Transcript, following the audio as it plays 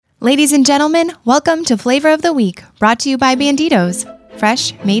Ladies and gentlemen, welcome to Flavor of the Week, brought to you by Banditos,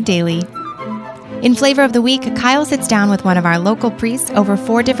 fresh, made daily. In Flavor of the Week, Kyle sits down with one of our local priests over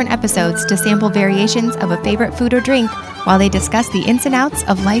 4 different episodes to sample variations of a favorite food or drink while they discuss the ins and outs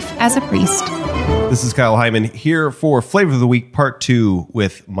of life as a priest. This is Kyle Hyman here for Flavor of the Week Part 2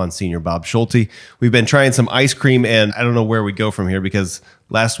 with Monsignor Bob Schulte. We've been trying some ice cream, and I don't know where we go from here because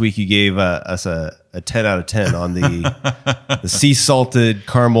last week you gave us a 10 out of 10 on the sea salted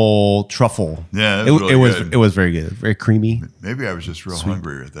caramel truffle. Yeah, it was very good, very creamy. Maybe I was just real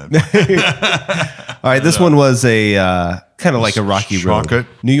hungry at that point. All right, this one was a kind of like a rocky chocolate. road.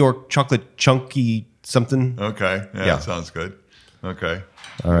 New York chocolate chunky something. Okay, yeah, sounds good. Okay,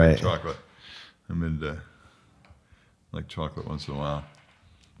 all right, chocolate. I'm into like chocolate once in a while.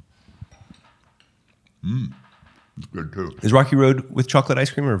 It's good too. Is Rocky Road with chocolate ice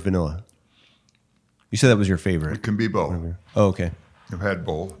cream or vanilla? You said that was your favorite. It can be both. Oh, okay. I've had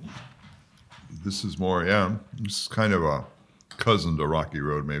both. This is more, this is kind of a cousin to Rocky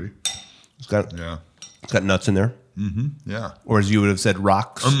Road, maybe. It's got nuts in there. Mm-hmm. Yeah. Or as you would have said,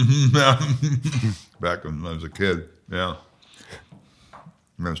 rocks. Back when I was a kid, yeah.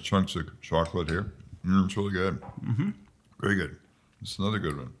 And there's chunks of chocolate here. It's really good. Mm-hmm. Very good. It's another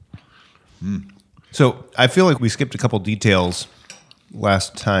good one. So I feel like we skipped a couple details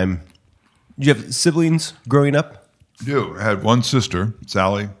last time. Did you have siblings growing up? I do. I had one sister,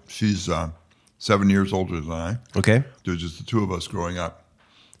 Sally. She's 7 years older than I. Okay. There was just the two of us growing up.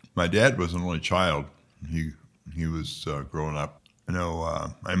 My dad was an only child. He was growing up. I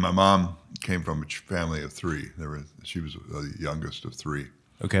know, and my mom came from a family of 3. She was the youngest of 3.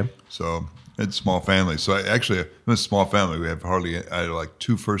 Okay. So it's a small family. So in a small family. I had like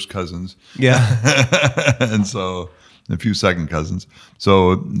 2 first cousins. Yeah. And so a few second cousins.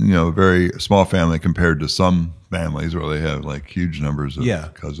 So, a very small family compared to some families where they have like huge numbers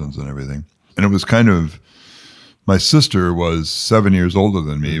of cousins and everything. And it was my sister was 7 years older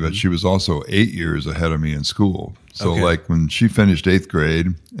than me, but she was also 8 years ahead of me in school. So like when she finished 8th grade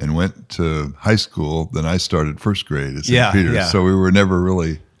and went to high school, then I started 1st grade at St. Peter's. Yeah. So we were never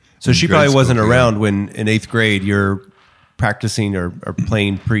really. So she probably wasn't around when in 8th grade you're practicing or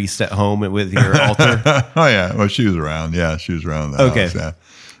playing priest at home with your altar. Oh yeah. Well, she was around. Yeah. She was around the house. Yeah.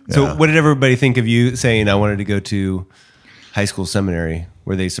 So what did everybody think of you saying I wanted to go to high school seminary?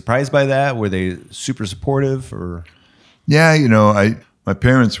 Were they surprised by that? Were they super supportive or? Yeah, my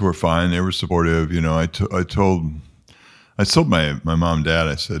parents were fine. They were supportive. I told my mom and dad,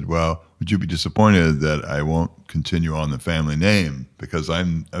 I said, well, would you be disappointed that I won't continue on the family name because I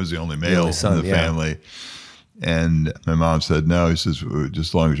was the only male in the family. And my mom said, no, he says, just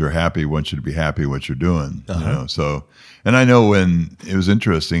as long as you're happy, I want you to be happy what you're doing. So, and I know when it was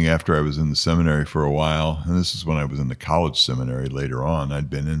interesting after I was in the seminary for a while, and this is when I was in the college seminary later on,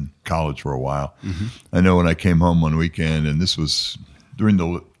 I'd been in college for a while. Mm-hmm. I know when I came home one weekend, and this was during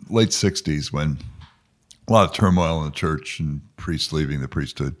the late 60s when a lot of turmoil in the church and priests leaving the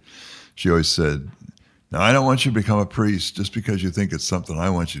priesthood, she always said, now, I don't want you to become a priest just because you think it's something I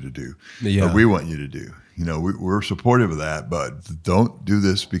want you to do or we want you to do. We're supportive of that, but don't do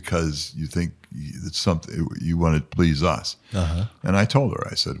this because you think it's something you want to please us. Uh-huh. And I told her,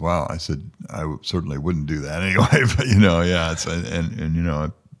 I said, I certainly wouldn't do that anyway. But I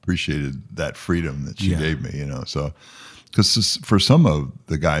appreciated that freedom that she gave me. So because for some of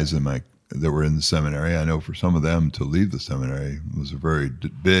the guys that were in the seminary, I know for some of them to leave the seminary was a very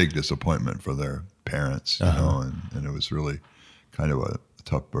big disappointment for their parents. And it was really kind of a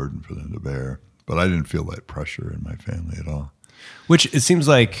tough burden for them to bear. But I didn't feel that pressure in my family at all. Which it seems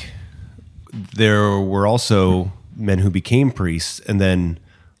like there were also men who became priests and then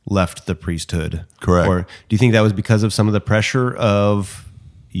left the priesthood. Correct. Or do you think that was because of some of the pressure of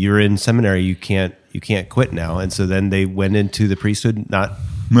you're in seminary, you can't quit now, and so then they went into the priesthood, not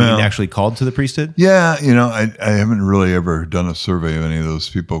being actually called to the priesthood? Yeah, I haven't really ever done a survey of any of those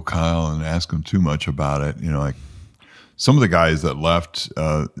people, Kyle, and asked them too much about it. Some of the guys that left,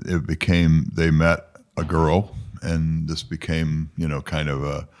 they met a girl, and this became, kind of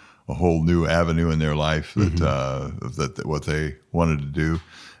a whole new avenue in their life that what they wanted to do.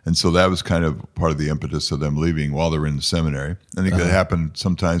 And so that was kind of part of the impetus of them leaving while they were in the seminary. I think that happened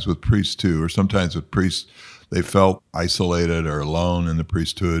sometimes with priests too, or sometimes with priests, they felt isolated or alone in the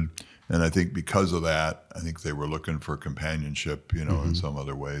priesthood. And I think because of that, I think they were looking for companionship, in some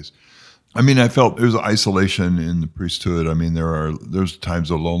other ways. I felt there's isolation in the priesthood. There's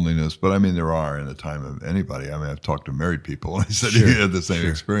times of loneliness, but there are in the time of anybody. I've talked to married people and I said you had the same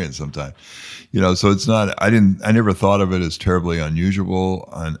experience sometimes. So it's not, I never thought of it as terribly unusual.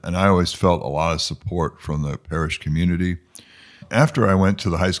 And I always felt a lot of support from the parish community. after I went to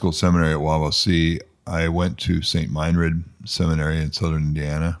the high school seminary at Wawasee, I went to St. Meinrad Seminary in southern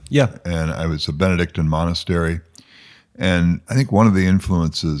Indiana. Yeah. And I was a Benedictine monastery. And I think one of the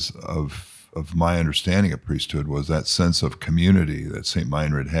influences of my understanding of priesthood was that sense of community that St.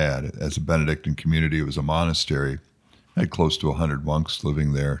 Meinrad had. As a Benedictine community, it was a monastery. I had close to 100 monks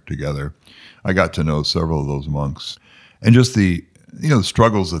living there together. I got to know several of those monks. And just the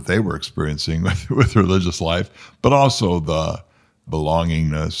struggles that they were experiencing with religious life, but also the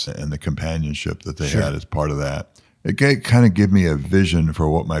belongingness and the companionship that they had as part of that. It kind of gave me a vision for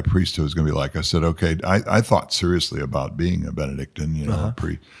what my priesthood was going to be like. I said, okay, I thought seriously about being a Benedictine, a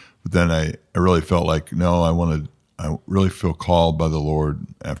priest. But then I really felt like, no, I really feel called by the Lord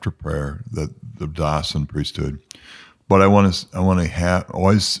after prayer, that the diocesan priesthood. But I want to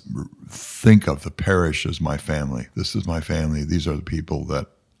always think of the parish as my family. This is my family. These are the people that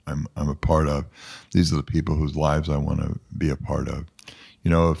I'm a part of. These are the people whose lives I want to be a part of.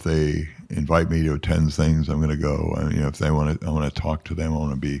 If they invite me to attend things, I'm going to go. If they want to, I want to talk to them. I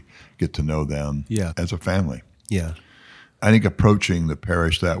want to get to know them as a family. Yeah. I think approaching the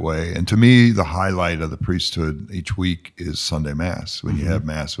parish that way, and to me, the highlight of the priesthood each week is Sunday Mass, when you have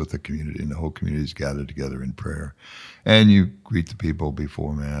Mass with the community and the whole community is gathered together in prayer. And you greet the people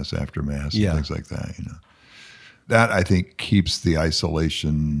before Mass, after Mass, and things like that. That, I think, keeps the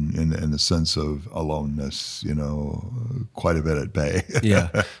isolation and the sense of aloneness, quite a bit at bay.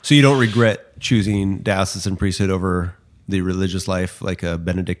 Yeah. So you don't regret choosing diocesan priesthood over the religious life like a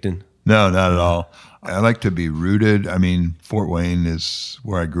Benedictine? No, not at all. I like to be rooted. I mean, Fort Wayne is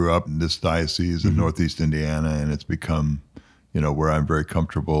where I grew up in this diocese in Northeast Indiana, and it's become, where I'm very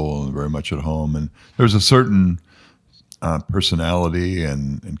comfortable and very much at home. And there's a certain personality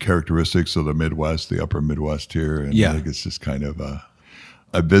and characteristics of the Midwest, the upper Midwest here. And I think it's just kind of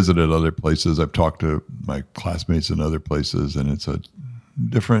I've visited other places. I've talked to my classmates in other places, and it's a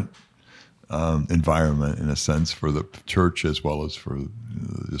different environment in a sense for the church as well as for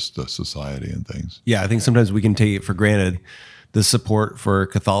just the society and things. Yeah, I think sometimes we can take it for granted, the support for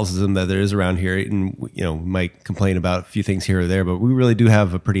Catholicism that there is around here. And, we might complain about a few things here or there, but we really do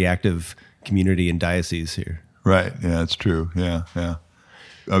have a pretty active community and diocese here. Right. Yeah, it's true. Yeah.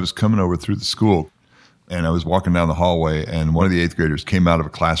 I was coming over through the school, and I was walking down the hallway, and one of the 8th graders came out of a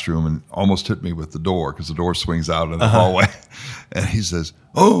classroom and almost hit me with the door because the door swings out in the hallway. And he says,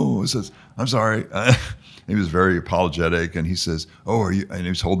 I'm sorry. He was very apologetic, and he says, are you? And he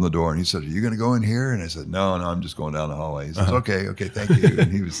was holding the door, and he said, are you going to go in here? And I said, no, I'm just going down the hallway. He says, okay, thank you.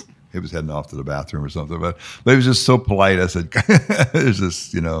 And he was heading off to the bathroom or something, but he was just so polite. I said, there's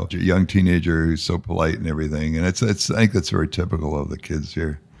this, young teenager who's so polite and everything. And I think that's very typical of the kids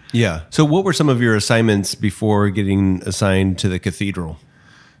here. Yeah. So what were some of your assignments before getting assigned to the cathedral?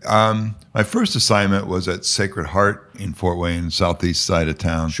 My first assignment was at Sacred Heart in Fort Wayne, southeast side of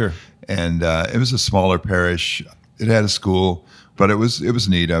town. Sure. And it was a smaller parish. It had a school, but it was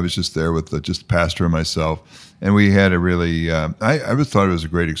neat. I was just there with just the pastor and myself, and we had a really. I thought it was a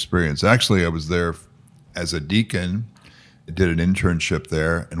great experience. Actually, I was there as a deacon. I did an internship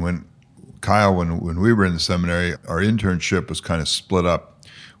there, and when we were in the seminary, our internship was kind of split up.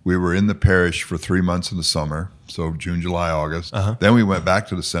 We were in the parish for 3 months in the summer, so June, July, August. Then we went back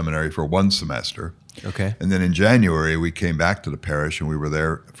to the seminary for 1 semester. Okay. And then in January, we came back to the parish, and we were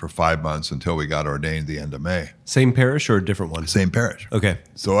there for 5 months until we got ordained the end of May. Same parish or a different one? Same parish. Okay.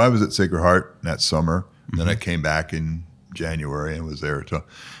 So I was at Sacred Heart that summer. Then I came back in January and was there until.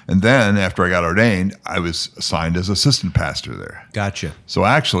 And then after I got ordained, I was assigned as assistant pastor there. Gotcha. So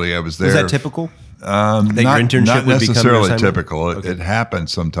actually, I was there. Was that typical? That your internship not would become necessarily your typical. Okay. It happened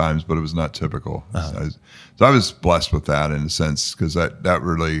sometimes, but it was not typical. So I was blessed with that in a sense, because that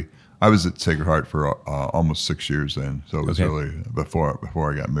really. I was at Sacred Heart for almost 6 years then, so it was really before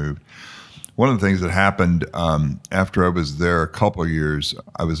I got moved. One of the things that happened after I was there a couple of years,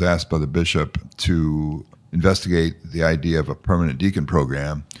 I was asked by the bishop to investigate the idea of a permanent deacon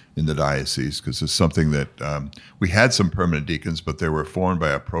program in the diocese, because it's something that we had some permanent deacons, but they were formed by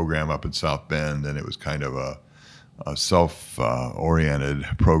a program up in South Bend, and it was kind of a self-oriented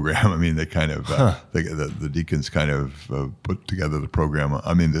program. I mean, they kind of the deacons kind of put together the program.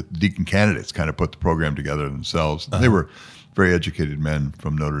 I mean, the deacon candidates kind of put the program together themselves. They were very educated men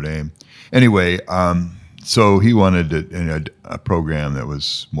from Notre Dame. Anyway, so he wanted a program that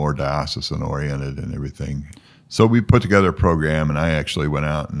was more diocesan oriented and everything. So we put together a program, and I actually went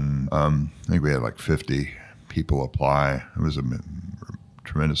out and I think we had like 50 people apply. It was a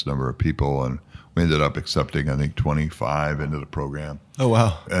tremendous number of people, and we ended up accepting, I think, 25 into the program. Oh,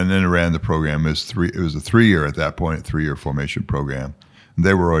 wow. And then I ran the program. It was a 3-year at that point, 3-year formation program.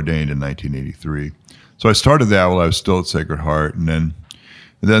 They were ordained in 1983. So I started that while I was still at Sacred Heart, and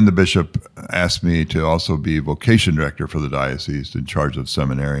then the bishop asked me to also be vocation director for the diocese, in charge of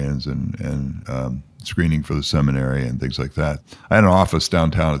seminarians and screening for the seminary and things like that. I had an office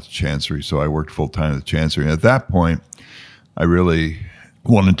downtown at the Chancery, so I worked full-time at the Chancery. And at that point, I really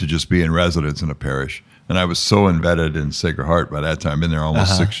wanted to just be in residence in a parish. And I was so embedded in Sacred Heart by that time. I've been there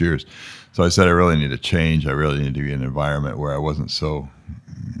almost 6 years. So I said, I really need a change. I really need to be in an environment where I wasn't so,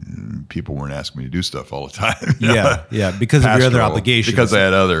 people weren't asking me to do stuff all the time. Yeah, because of your other obligations. Because I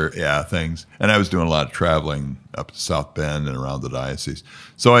had other, things. And I was doing a lot of traveling up to South Bend and around the diocese.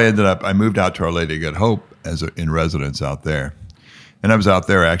 So I moved out to Our Lady of Good Hope in residence out there. And I was out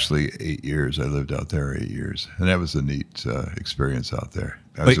there actually 8 years. I lived out there 8 years. And that was a neat experience out there.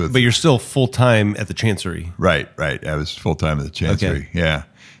 But you're still full-time at the Chancery. Right. I was full-time at the Chancery, yeah.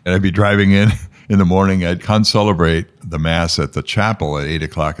 And I'd be driving in the morning. I'd concelebrate the Mass at the chapel at 8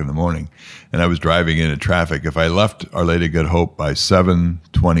 o'clock in the morning. And I was driving in traffic. If I left Our Lady of Good Hope by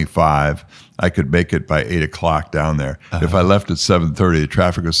 7:25, I could make it by 8 o'clock down there. If I left at 7:30, the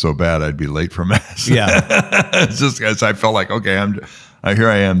traffic was so bad I'd be late for Mass. Yeah. It's just because I felt like, okay, here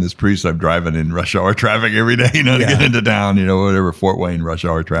I am, this priest. I'm driving in rush hour traffic every day, to get into town, whatever Fort Wayne rush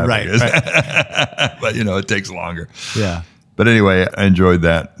hour traffic is. Right. But, it takes longer. Yeah. But anyway, I enjoyed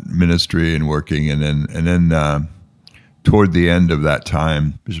that ministry and working. And then toward the end of that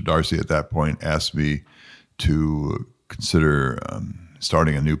time, Bishop Darcy at that point asked me to consider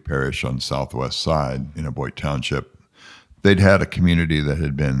starting a new parish on the southwest side in Aboit Township. They'd had a community that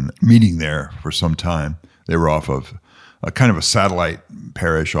had been meeting there for some time. They were off of a kind of a satellite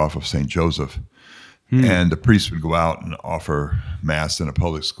parish off of St. Joseph. And the priest would go out and offer Mass in a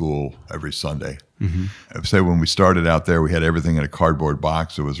public school every Sunday. I would say when we started out there, we had everything in a cardboard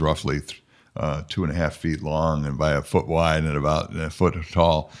box. It was roughly 2.5 feet long and by a foot wide and about a foot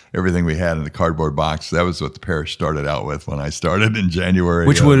tall. Everything we had in the cardboard box. That was what the parish started out with when I started in January.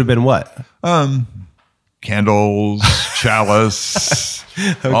 Which would have been what? Candles, chalice,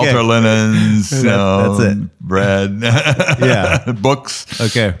 altar linens, that's it. Bread, books,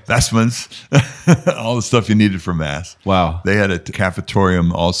 vestments, all the stuff you needed for Mass. Wow. They had a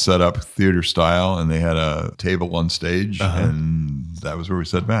cafetorium all set up theater style, and they had a table on stage, and that was where we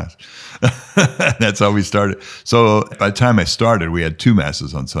said Mass. That's how we started. So by the time I started, we had 2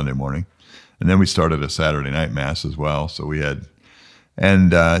 Masses on Sunday morning, and then we started a Saturday night Mass as well. So we had...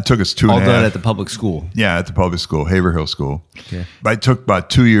 And it took us 2.5 All done at the public school. Yeah, at the public school, Haverhill School. Okay. But it took about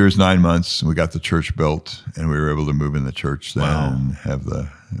 2 years, 9 months, and we got the church built, and we were able to move in the church then and have the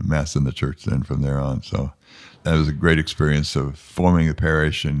Mass in the church then from there on. So that was a great experience of forming the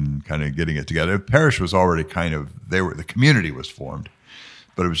parish and kind of getting it together. The parish was already the community was formed,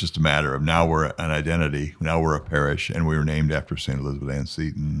 but it was just a matter of now we're an identity. Now we're a parish, and we were named after St. Elizabeth Ann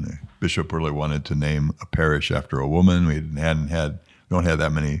Seton. The bishop really wanted to name a parish after a woman. We don't have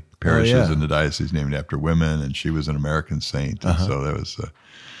that many parishes in the diocese named after women, and she was an American saint, and so that was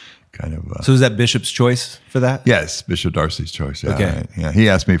kind of... So was that bishop's choice for that? Yes, Bishop Darcy's choice, yeah. Okay. Right. Yeah, he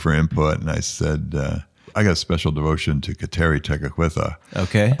asked me for input, and I said, I got a special devotion to Kateri Tekakwitha.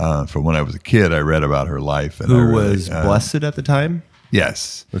 Okay. From when I was a kid, I read about her life. And Who was blessed at the time?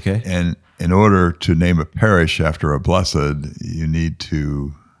 Yes. Okay. And in order to name a parish after a blessed, you need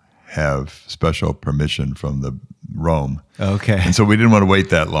to have special permission from the Rome. Okay. And so we didn't want to wait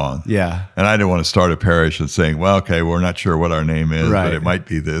that long. Yeah. And I didn't want to start a parish and saying, well, okay, we're not sure what our name is, but it might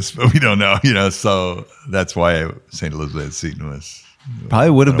be this, but we don't know, so that's why St. Elizabeth Seton was... Probably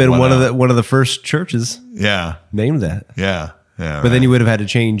would have been one of the first churches named that. Yeah. But then you would have had to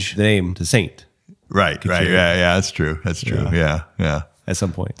change the name to Saint. Right. Yeah, that's true. Yeah. At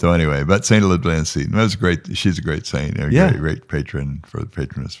some point. So anyway, but St. Elizabeth Ann Seton was great. She's a great saint, great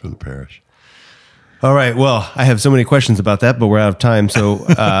patroness for the parish. All right. Well, I have so many questions about that, but we're out of time. So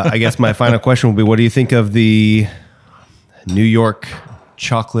I guess my final question will be, what do you think of the New York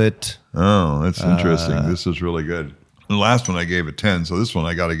chocolate? Oh, that's interesting. This is really good. The last one I gave a 10, so this one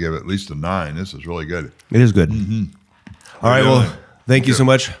I got to give at least a 9. This is really good. It is good. All right. Well, thank you so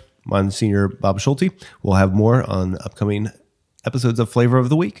much, Monsignor Bob Schulte. We'll have more on upcoming episodes of Flavor of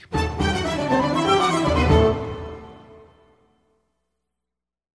the Week.